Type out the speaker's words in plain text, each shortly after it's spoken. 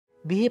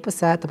बिहे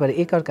पश्चात तपाईहरु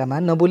एकअर्कामा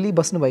नबोली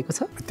बस्नु भएको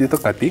छ? त्यो त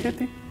कति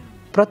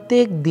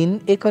प्रत्येक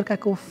दिन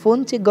एकअर्काको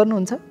फोन चेक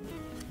गर्नुहुन्छ?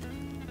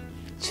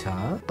 छ।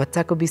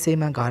 बच्चाको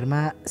विषयमा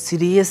घरमा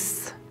सिरियस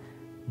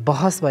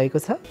बहस भएको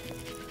छ?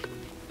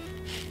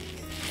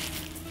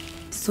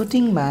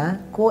 सुटिङमा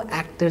को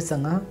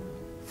एक्टरसँग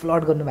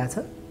फ्लर्ट गर्नु भएको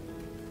छ?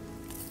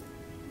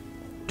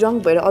 ड्रङ्क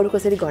भएर अरू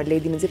कसरी घर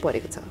ल्याइदिनु चाहिँ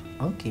परेको छ।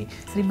 ओके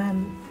श्रीमान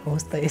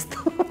होस् त यस्तो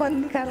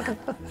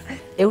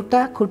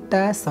एउटा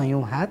खुट्टा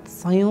सयौं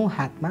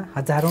हातमा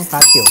हजारौं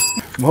पाक्यो।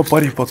 म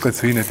परिपक्व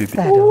छुइनँ त्यति।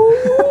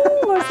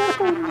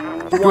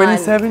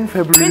 27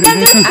 फेब्रुअरी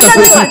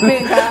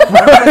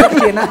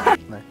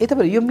ए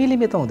तपाईहरु यो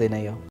मिलिमे त हुँदैन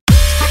यो।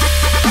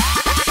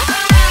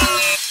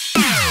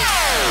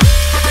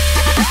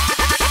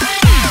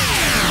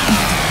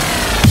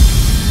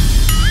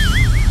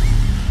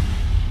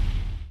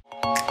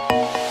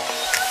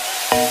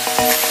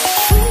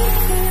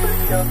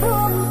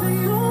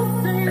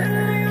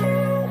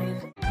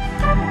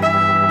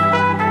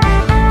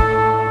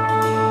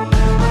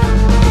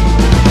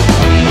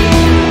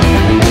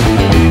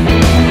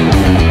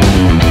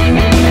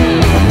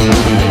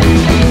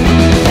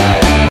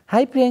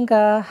 High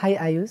Priyanka, high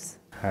Ayush.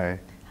 High.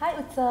 High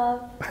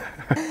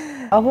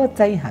उत्सव। अब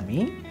चाहिँ हामी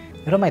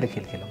रमाइलो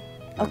खेल खेलौँ।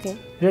 ओके।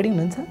 रेडी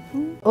हुनुहुन्छ?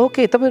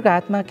 ओके, तपाईहरुको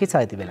हातमा के छ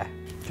यति बेला?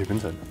 के पनि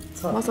छैन।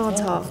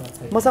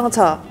 मसँग छ।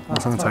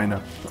 छैन।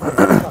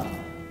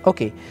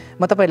 ओके,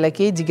 म तपाईहरुलाई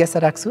केही जिज्ञासा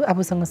राख्छु।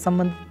 आफूसँग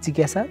सम्बन्धित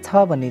जिज्ञासा छ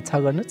भने छ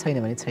गर्नु,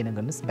 छैन भने छैन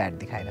गर्नुस्, ब्याट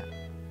देखाएर।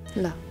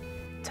 ल।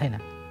 छैन।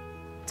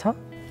 छ?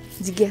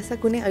 जिज्ञासा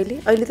कुनै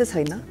अहिले त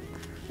छैन।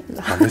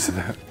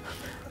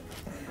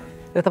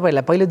 र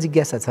तपाईहरुलाई पहिलो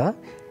जिज्ञासा छ,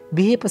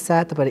 बिहे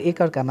पश्चात तपाईहरु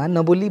एकअर्कामा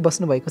नबोली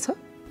बस्नु भएको छ?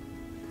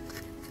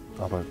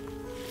 अब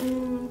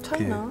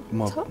छैन।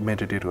 म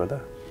मेडिटेट गर्दा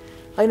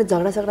हैन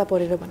झगडा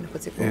परेर भन्नु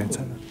खोजेको। ए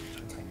छैन।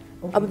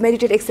 अब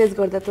मेडिटेट एक्सरसाइज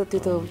गर्दा त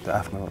त्यो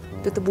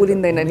त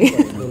बोलिँदैन नि।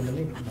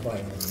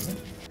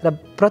 र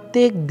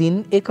प्रत्येक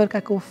दिन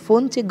एकअर्काको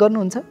फोन चेक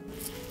गर्नुहुन्छ?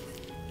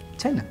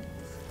 छैन।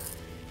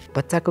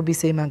 बच्चाको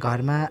विषयमा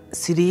घरमा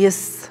सिरियस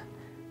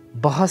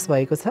बहस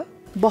भएको छ?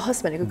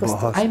 बहस भनेको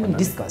कस्तो? I mean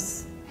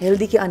discuss.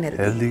 हेल्दी कि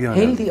unhealthy?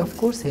 Healthy, of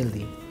course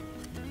healthy.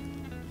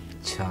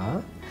 छ।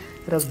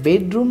 र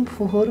बेडरुम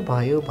फोहोर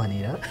भयो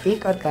भनेर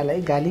एकअर्कालाई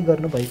गाली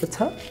गर्नु भएको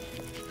छ?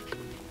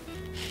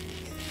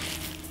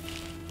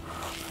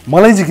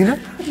 मलाई चाहिँ किन?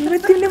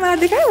 तिमीले मलाई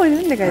देखायो मैले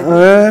पनि देखाएँ।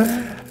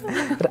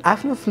 र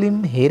आफ्नो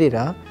फिल्म हेरेर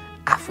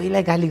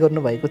आफैलाई गाली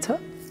गर्नु भएको छ?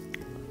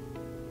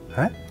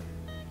 ह?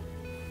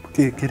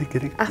 के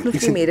आफ्नो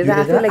फिल्म हेरेर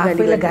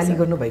आफैलाई गाली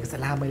गर्नु भएको छ?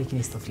 ला मैले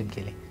किन यस्तो फिल्म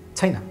खेलेँ?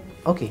 छैन।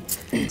 ओके,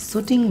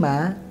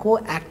 सुटिङमा को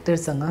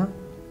एक्टरसँग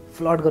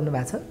फ्लर्ट गर्नु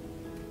भएको छ?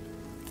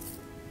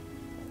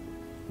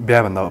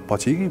 बिहाभन्दा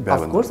पछि कि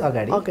बिहाभन्दा? अफ कोर्स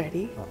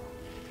अगाडि।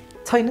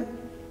 छैन।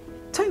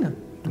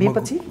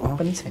 बिहेपछि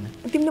पनि छैन।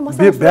 तिमीले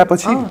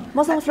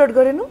मसँग फ्लर्ट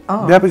गरेनौ?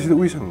 बिहेपछि त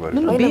उइसँग गरे।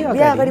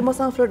 बिहे अगाडि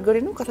मसँग फ्लर्ट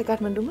गरेनौ कता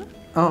काठमाडौँमा?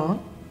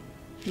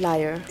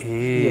 लायर।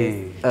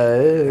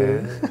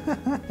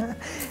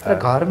 र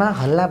घरमा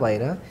हल्ला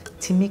भएर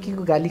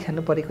छिमेकीको गाली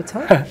खानु परेको छ?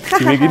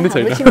 छिमेकी नै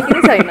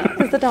छैन।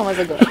 त्यस्तो ठाउँमा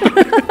चाहिँ गयो।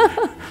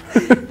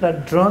 र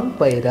ड्रङ्क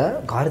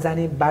भएर घर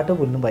जाने बाटो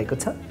भुल्नु भएको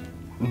छ?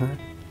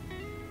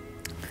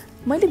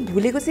 मैले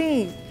भुलेको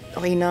चाहिँ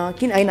होइन,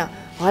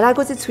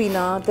 हराएको चाहिँ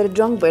छुइनँ, तर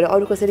ड्रङ्क भएर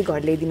अरू कसरी घर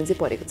ल्याइदिनु चाहिँ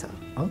परेको छ।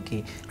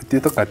 ओके। त्यो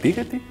त कति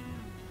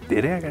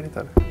धेरै अगाडि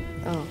तर।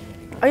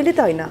 अहिले त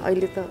होइन,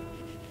 अहिले त।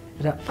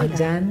 र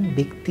अनजान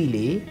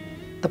व्यक्तिले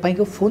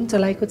तपाईको फोन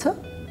चलाएको छ?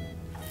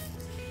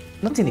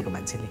 नचिनेको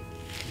मान्छेले?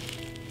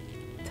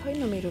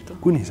 छैन मेरो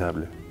त। कुन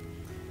हिसाबले?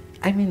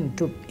 आई मिन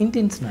त्यो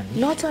इन्टेन्सनली।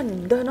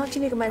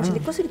 नचिनेको मान्छेले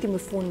कसरी तिम्रो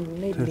फोन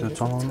नै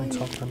चलाउनु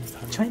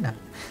छैन।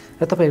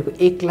 र तपाईहरुको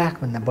 1 लाख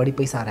भन्दा बढी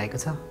पैसा हराएको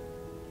छ?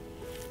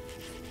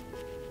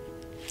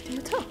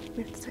 तिम्रो छ?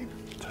 मेरो त छैन।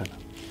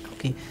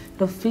 ओके।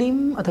 र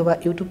फिल्म अथवा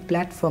युट्युब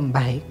प्लेटफर्म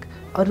बाहेक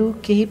अरू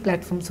केही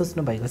प्लेटफर्म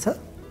सोच्नु भएको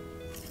छ?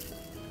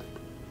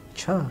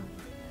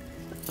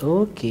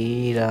 ओके।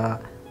 र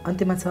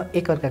अन्त्यमा छ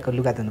एकअर्काको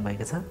लुगा धुनु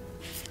भएको छ?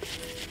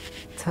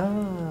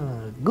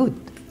 गुड।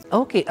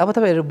 ओके, अब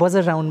तपाईहरु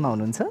बजर राउन्डमा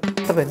हुनुहुन्छ।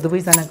 तपाईहरु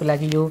दुवैजनाको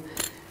लागि यो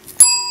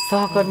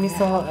सहकर्मी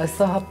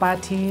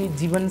सहपाठी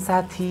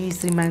जीवनसाथी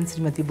श्रीमान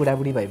श्रीमती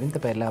बुढाबुढी भए पनि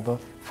तपाईहरुलाई अब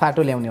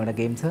फाटो ल्याउने एउटा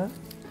गेम छ,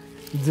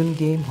 जुन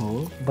गेम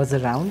हो बजर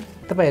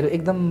राउन्ड। तपाईहरु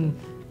एकदम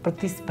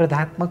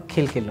प्रतिस्पर्धात्मक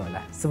खेल खेल्नु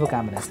होला।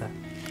 शुभकामना छ।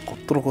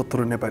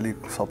 कत्रो नेपाली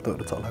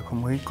शब्दहरु चलाएको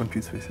मै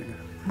कन्फ्युज भइसक्यो।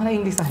 मलाई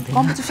इंग्लिश आउँदैन।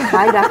 Competition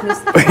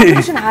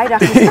high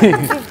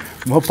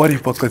राख्नुस्। म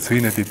परिपक्व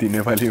छुइनँ त्यति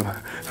नेपालीमा।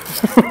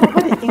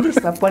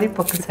 इंग्लिशमा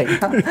परिपक्व छैन।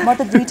 म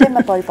त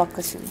दुईटैमा परिपक्व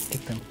छु।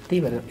 एकदम। त्यही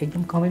भएर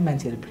एकदम कमै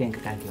मान्छेहरु प्रियंका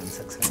कार्की हुन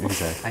सक्छ।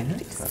 हैन?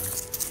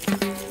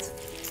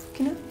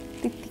 किन?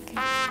 त्यतिकै।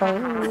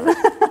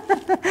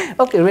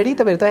 Okay, ready?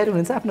 तपाईहरु तयार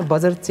हुनुहुन्छ? आफ्नो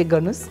बजर चेक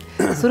गर्नुस्।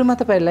 सुरुमा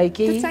तपाईहरुलाई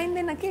केही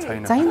चाहिँदैन के?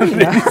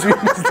 चाहिँदैन।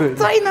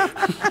 छैन।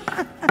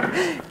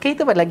 केही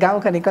तपाईँहरूलाई गाउँ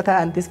खाने कथा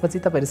अनि त्यसपछि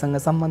तपाईँहरूसँग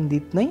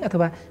सम्बन्धित नै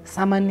अथवा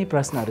सामान्य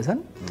प्रश्नहरू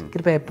छन्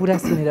कृपया पुरा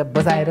सुनेर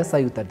बजाएर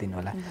सही उत्तर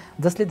दिनुहोला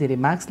जसले धेरै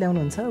मार्क्स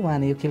ल्याउनुहुन्छ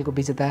उहाँले यो खेलको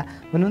विजेता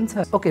हुनुहुन्छ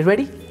ओके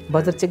रेडी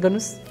बजर चेक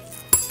गर्नुहोस्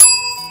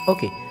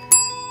ओके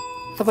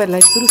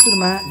तपाईँहरूलाई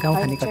सुरुमा गाउँ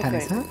खाने कथा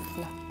नै छ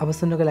अब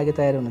सुन्नको लागि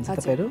तयार हुनुहुन्छ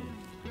तपाईँहरू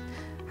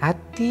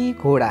हात्ती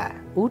घोडा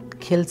उठ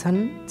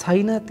खेल्छन्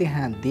छैन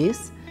त्यहाँ देश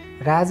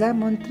राजा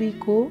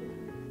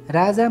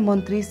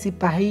मन्त्री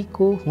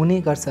सिपाहीको हुने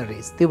गर्छ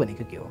रेस त्यो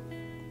भनेको के हो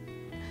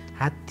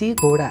हात्ती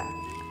घोडा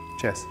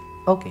चेस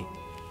ओके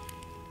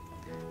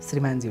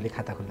श्रीमानज्यूले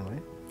खाता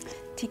खोल्नुभयो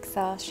ठिक छ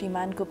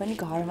श्रीमानको पनि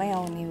घरमै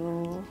आउने हो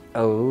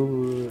औ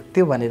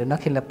त्यो भनेर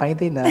नखेल्न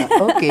पाइँदैन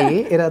ओके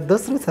र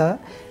दोस्रो छ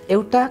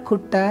एउटा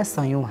खुट्टा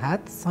सयौँ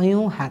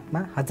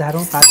हातमा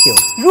हजारौँ पात के हो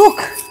रुख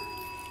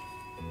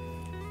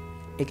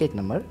एक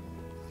नम्बर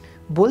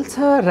बोल्छ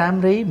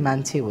राम्रै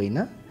मान्छे होइन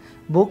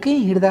बोकै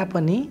हिँड्दा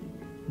पनि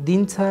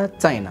दिन्छ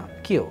चैन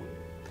के हो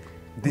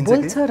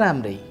बोल्छ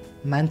राम्रै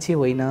मान्छे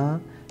होइन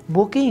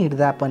बोकै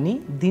हिँड्दा पनि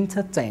दिन्छ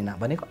चैन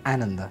भनेको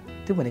आनन्द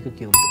त्यो भनेको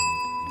के हो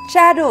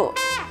स्याडो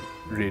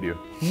रेडियो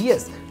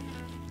यस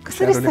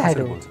कसरी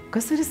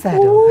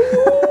स्याडो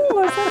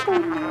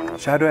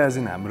स्याडो एज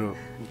इन हाम्रो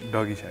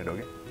डगी स्याडो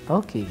के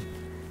ओके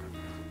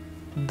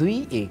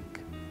 2-1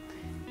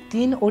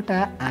 तीनवटा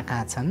आँखा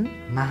छन्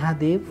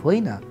महादेव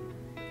होइन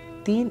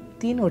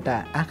तीनवटा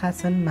आँखा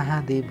छन्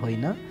महादेव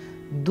होइन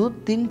दुध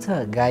दिन्छ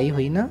गाई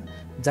होइन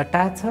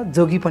जटा छ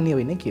जोगी पनि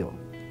होइन के हो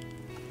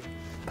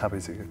थाहा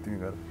पाइसक्यो तिमी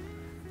गर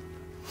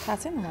थाहा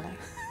छैन मलाई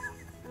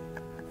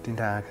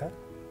तिनवटा आँखा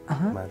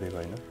महादेव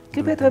होइन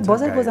कृपया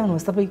तपाईँ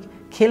बजाउनुहोस् तपाईँ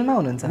खेलमा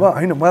हुनुहुन्छ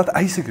होइन मलाई त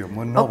आइसक्यो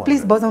म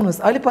प्लिज बजाउनुहोस्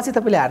अहिले पछि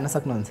तपाईँले हार्न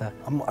सक्नुहुन्छ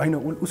होइन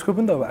उसको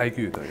पनि त अब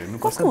आइक्यू त हेर्नु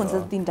कसको हुन्छ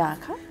तीनटा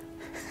आँखा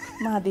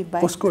महादेव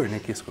बाई कसको होइन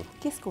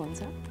केसको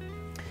हुन्छ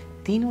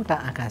तीनवटा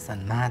आँखा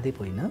छन् महादेव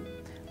होइन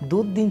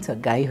दुध दिन्छ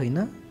गाई होइन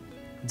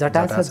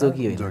जटा छ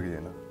जोगी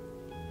होइन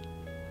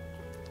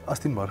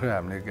अस्ति भर्खर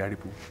हामीले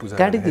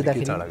गाडी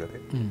दिँदाखेरि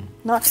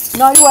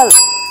नरिवल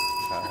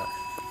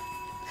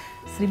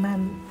श्रीमान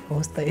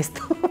होस् त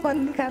यस्तो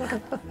निकालेर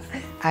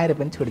आएर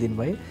पनि छोडिदिनु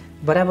भयो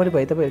बराबरी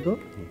भयो तपाईँहरूको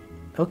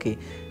ओके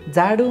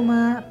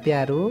जाडोमा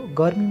प्यारो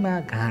गर्मीमा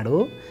घाँडो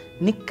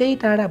निकै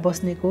टाढा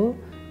बस्नेको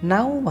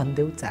नाउँ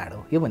भन्देऊ चाँडो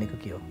यो भनेको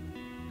के हो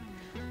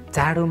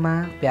जाडोमा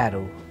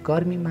प्यारो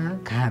गर्मीमा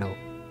घाँडो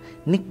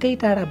निकै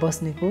टाढा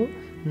बस्नेको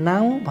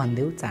नाउँ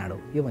भन्देऊ चाँडो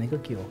यो भनेको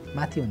के हो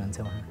माथि हुनुहुन्छ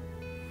उहाँ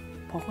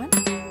भगवान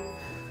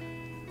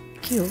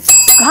के हो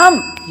घाम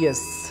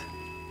यस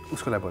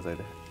उसको लागि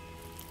बजाइदे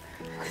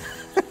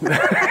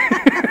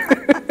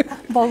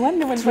भगवान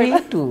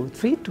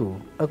 3-2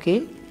 ओके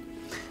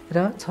र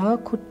 6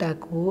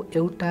 खुट्टाको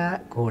एउटा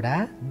घोडा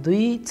 2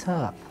 छ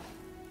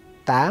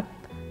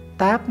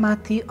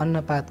तापमाथि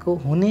अन्नपातको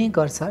हुने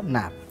गर्छ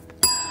नाप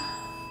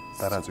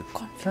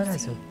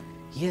तराजु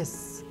यस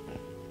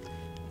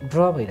ड्र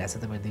भइरहेछ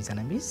तपाईँ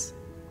दुईजना बिच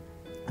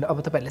र अब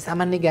तपाईँहरूले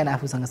सामान्य ज्ञान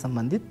आफूसँग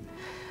सम्बन्धित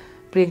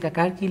प्रियङ्का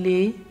कार्कीले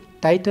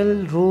टाइटल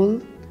रोल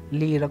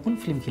लिएर कुन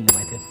फिल्म खेल्नु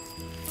भएको थियो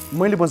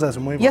मैले बजाएको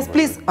छु यस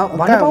प्लिज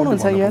भन्न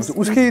पाउनुहुन्छ यस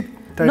उसकै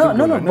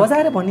नो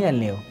बजाएर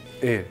भनिहाल्ने हो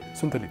ए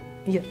सुन्तली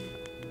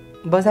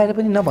बजाएर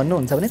पनि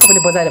नभन्नुहुन्छ भने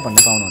तपाईँले बजाएर भन्न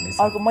पाउनुहुनेछ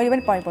अर्को मैले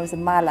पनि पढ्नु पर्छ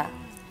माला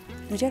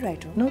दुईटै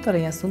राइट हो नो तर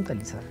यहाँ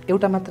सुन्तली छ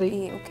एउटा मात्रै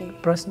ओके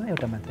प्रश्न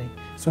एउटा मात्रै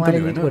उहाँले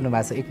लिड गर्नु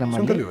भएको छ एक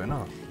नम्बरले सुन्तली होइन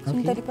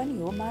सुन्तली पनि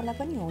हो माला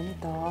पनि हो नि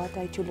त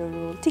टाइटल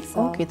रोल ठिक छ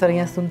ओके तर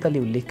यहाँ सुन्तली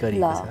उल्लेख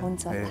गरिएको छ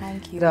हुन्छ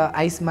थ्यांक यू र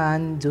आयुष्मान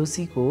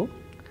जोशीको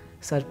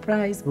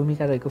सरप्राइज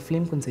भूमिका रहेको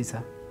फिल्म कुन चाहिँ छ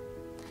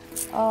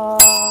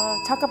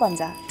छक्का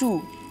पञ्जा 2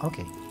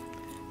 ओके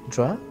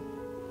ड्र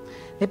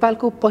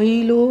नेपालको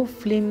पहिलो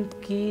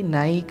फिल्मकी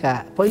नायिका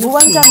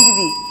भुवन चाम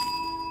दिदी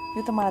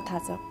यो त मलाई थाहा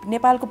छ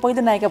नेपालको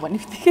पहिलो नायिका भन्ने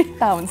बित्तिकै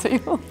थाहा हुन्छ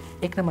यो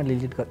एक नम्बरले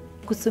लिड गर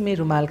कुसुमे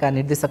रुमालका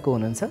निर्देशकको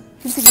हुनुहुन्छ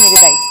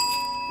दाइ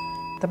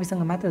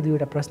तपाईँसँग मात्र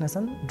 2वटा प्रश्न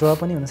छन् ड्र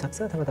पनि हुनसक्छ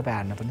अथवा तपाईँ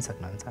हार्न पनि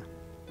सक्नुहुन्छ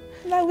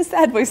ल उ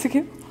स्याड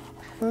भइसक्यो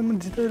म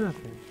जिताइरहेको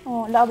थिएँ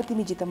ल अब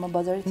तिमी जित म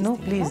बजार नो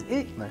प्लिज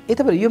ए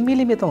तपाईहरु यो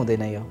मिलिमे त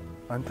हुँदैन यो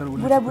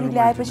बुढाबुढीले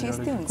आएपछि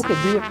यस्तै हुन्छ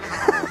ओके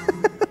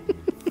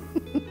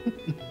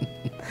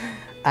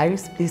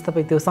आयुष प्लिज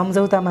तपाईँ त्यो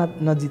सम्झौतामा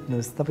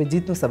नजित्नुहोस् तपाईँ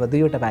जित्नुहोस् अब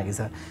 2वटा बाँकी छ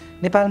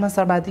नेपालमा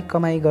सर्वाधिक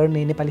कमाइ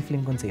गर्ने नेपाली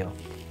फिल्म कुन चाहिँ हो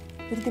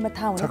यो तिमीमा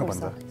थाहा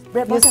हुनुपर्छ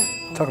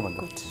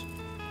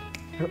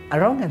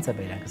रङ एन्सर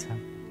भइरहेको छ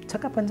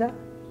छक्का पञ्जा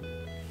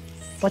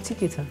पछि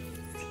के छ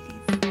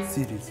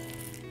सिरिज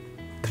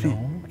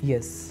 3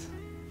 यस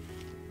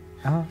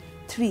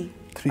 3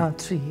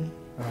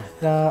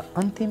 र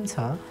अन्तिम छ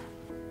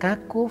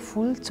कागको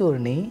फुल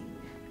चोर्ने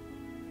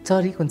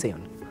चरी कुन चाहिँ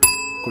हुन्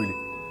कोइली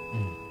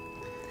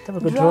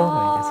तपाईको ड्र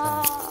भएको छ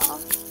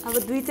अब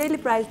दुईटैले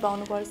प्राइज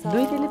पाउनु पर्छ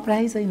दुईटैले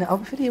प्राइज हैन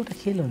अब फेरि एउटा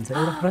खेल हुन्छ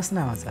एउटा प्रश्न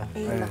आउँछ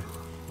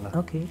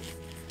ओके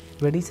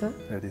रेडी छ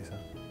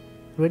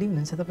रेडी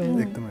हुनुहुन्छ तपाईँ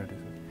एकदम रेडी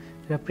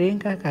छ र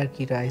प्रियङ्का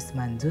कार्की र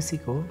आयुष्मान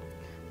जोशीको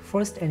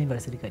फर्स्ट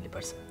एनिभर्सरी कहिले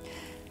पर्छ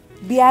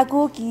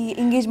बिहाको कि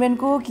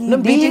इन्गेजमेन्टको कि No,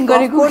 डेटिङ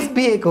गरेको of course,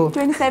 बिहेको।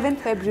 27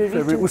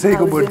 February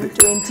उसैको birthday।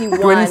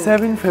 2021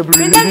 27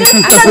 February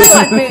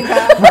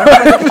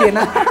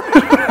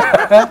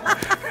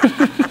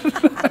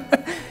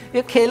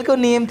यो खेलको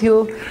नियम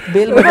थियो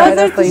बेल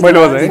बजाएर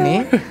तैयार दिने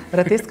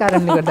र त्यस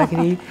कारणले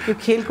गर्दाखेरि यो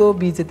खेलको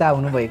विजेता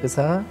हुनुभएको छ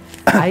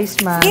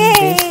आयुष्मान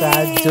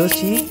देशराज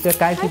जोशी र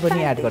कार्की पनि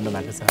एड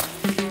गर्नुभएको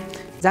छ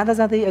जाँदा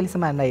जाँदै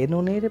अहिलेसम्म हामीलाई हेर्नु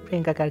हुने र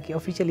प्रियङ्का कार्की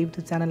अफिसियल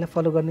युट्युब च्यानललाई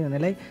फलो गर्ने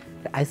हुनेलाई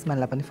र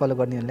आयुष्मानलाई पनि फलो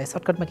गर्ने हुनेलाई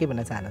सर्टकटमा के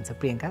भन्न चाहनुहुन्छ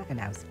प्रियङ्का एन्ड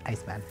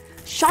आयुष्मान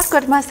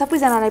सर्टकटमा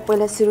सबैजनालाई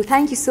पहिला सुरु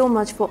thank you so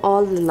much for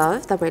all the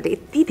love तपाईँहरूले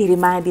यति धेरै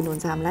माया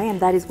दिनुहुन्छ हामीलाई and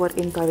that is what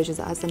इन्करेजेस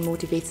us and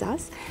motivates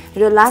अस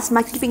र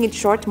लास्टमा किपिङ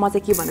इट सर्ट म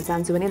चाहिँ के भन्न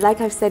चाहन्छु भने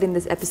like I said in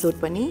this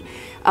episode पनि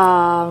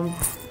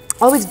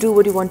always do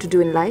what you want to do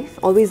in life,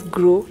 always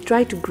grow, try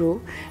to grow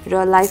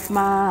र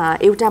लाइफमा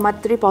एउटा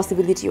मात्रै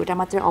पोसिबिलिटी एउटा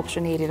मात्रै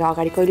अप्सन हेरेर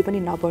अगाडि कहिले पनि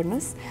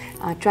नबढ्नुहोस्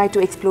try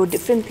to explore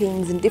different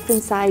things and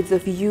different sides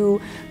of you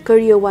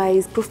career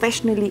wise,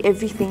 professionally,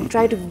 everything.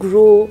 Try to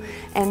grow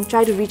and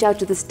try to reach out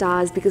to the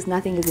stars because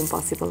nothing is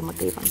impossible. म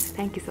त्यही भन्छु.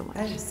 Thank you so much.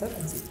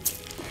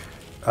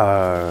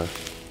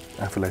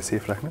 आफूलाई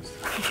safe राख्नुहोस्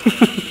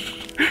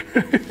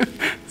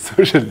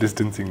social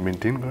distancing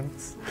maintain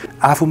गर्नुहोस्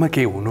आफूमा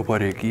केही हुनु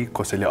पर्यो कि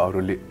कसैले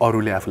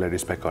अरूले आफूलाई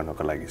रेस्पेक्ट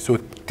गर्नको लागि सो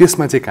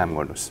त्यसमा चाहिँ काम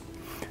गर्नुहोस्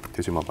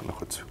त्यो चाहिँ म भन्न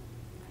खोज्छु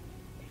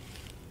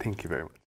थ्याङ्क यू भेरी मच